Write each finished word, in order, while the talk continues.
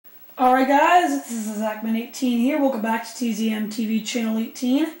Alright guys, this is rmenga4 here. Welcome back to TZM TV Channel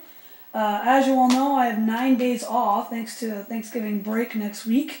 18. As you all know, I have 9 days off thanks to Thanksgiving break next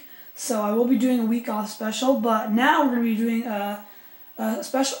week. So I will be doing a week off special, but now we're going to be doing a kind of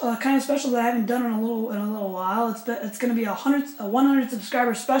special that I haven't done in a little while. It's going to be a 100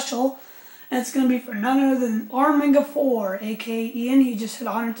 subscriber special, and it's going to be for none other than rmenga4, aka Ian. He just hit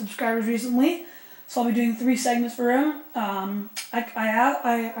 100 subscribers recently. So I'll be doing 3 segments for him.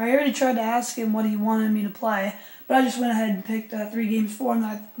 I already tried to ask him what he wanted me to play, but I just went ahead and picked 3 games for him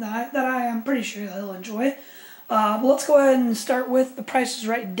that I am pretty sure that he'll enjoy. But let's go ahead and start with The Price is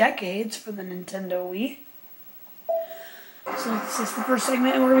Right Decades for the Nintendo Wii. So this is the first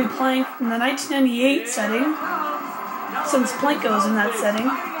segment, and we're going to be playing in the 1998 setting, since Plinko's in that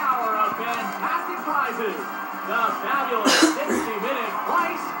setting.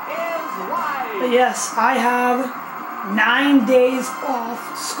 But yes, I have 9 days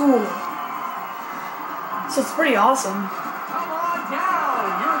off school. So it's pretty awesome. Come on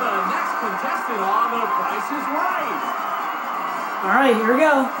down. You're the next contestant on The Price is Right. Alright, here we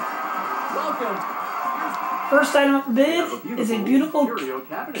go. Welcome. First item up for bid is a beautiful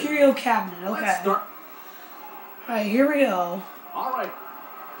curio cabinet. Okay. Alright, here we go.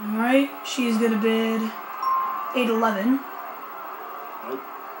 Alright, she's going to bid $811.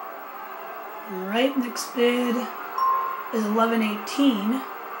 Alright, next bid is $1118.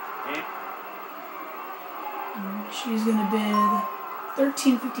 And she's going to bid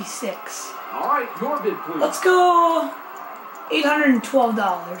 $1356. Alright, your bid, please. Let's go $812.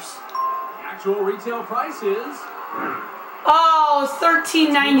 The actual retail price is... Oh, it's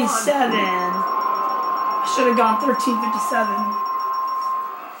 $13.97. I should have gone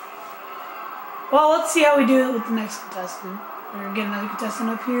 $13.57. Well, let's see how we do it with the next contestant. We're going to get another contestant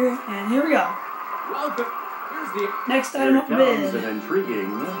up here, and here we go. Welcome. Here's the next item up bid. An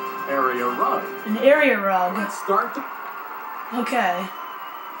intriguing area rug. An area rug. Let's start the... Okay.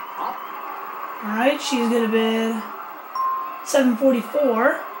 Alright, she's going to bid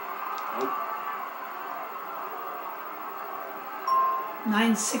 $744.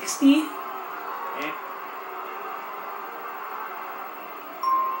 $960.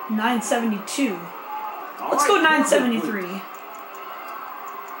 $972. Let's go $973.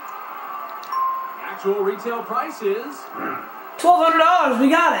 Actual retail price is $1,200. We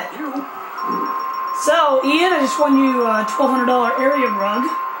got it. So, Ian, I just won you a $1,200 area rug.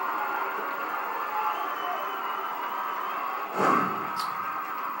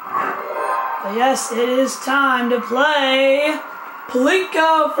 But yes, it is time to play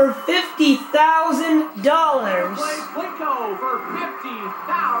Plinko for $50,000. Play Plinko for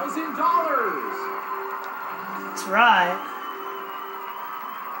 $50,000. That's right.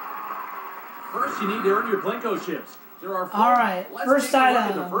 First, you need to earn your Plinko chips. There are 4. All right, first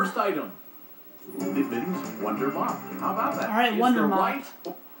item. The first item. It means Wonder Mop. How about that? All right, Wonder Mop. Right?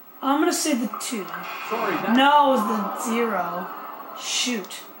 I'm gonna say the 2. Sorry, no, it was the 0.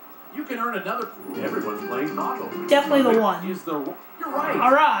 Shoot. You can earn another. Everyone's playing Bottle. Definitely the 1. You're right.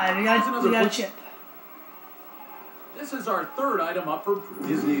 All right, we got a chip. This is our 3rd item up for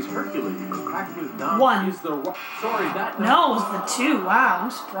Disney's Hercules. Packed with 1. Sorry, that. No, it was the 2. Wow,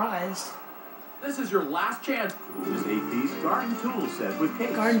 I'm surprised. This is your last chance. This 8-piece garden tool set with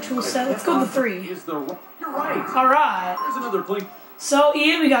case. Garden tool set. Let's go with the 3. You're right. All right. There's another Plink. So,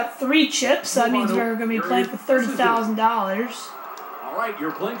 Ian, we got 3 chips. That means we're going to be playing for $30,000. All right,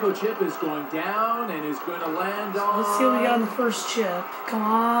 your Plinko chip is going down and is going to land on... Let's see what we got on the first chip. Come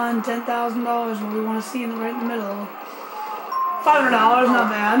on, $10,000. What we want to see right in the middle. $500, not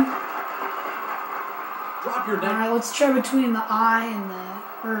bad. Drop your neck. All right, let's try between the I and the...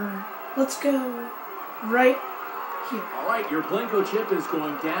 let's go right here. All right, your Plinko chip is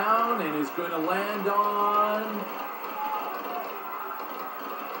going down and is going to land on...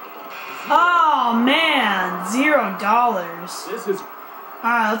 Oh, man, $0. This is...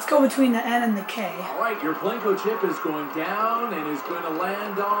 Alright, let's go between the N and the K. Alright, your Plinko chip is going down and is going to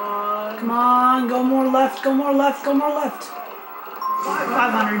land on... Come on, go more left, go more left, go more left.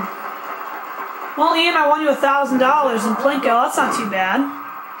 500. Well, Ian, I won you $1,000 in Plinko. That's not too bad.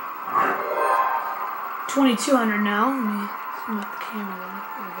 2,200 now. Let me zoom out the camera.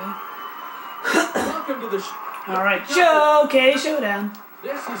 There we go. Welcome to the... Alright, showdown.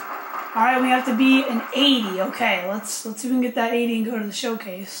 This is... Alright, we have to be an 80. Okay, let's see if we can get that 80 and go to the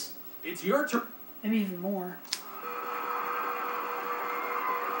showcase. It's your turn. Maybe even more.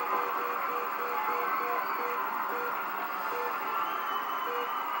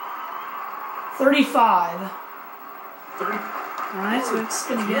 $35. 30. Alright, so let's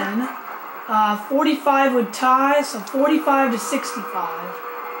spin again. 45 would tie, so 45 to 65.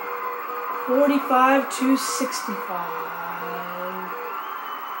 45 to 65.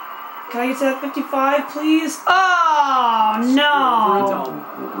 Can I get to that 55, please? Oh, no.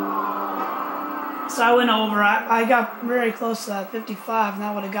 So I went over. I got very close to that 55, and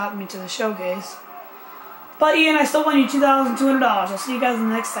that would have gotten me to the showcase. But Ian, I still won you $2,200. I'll see you guys in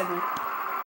the next segment.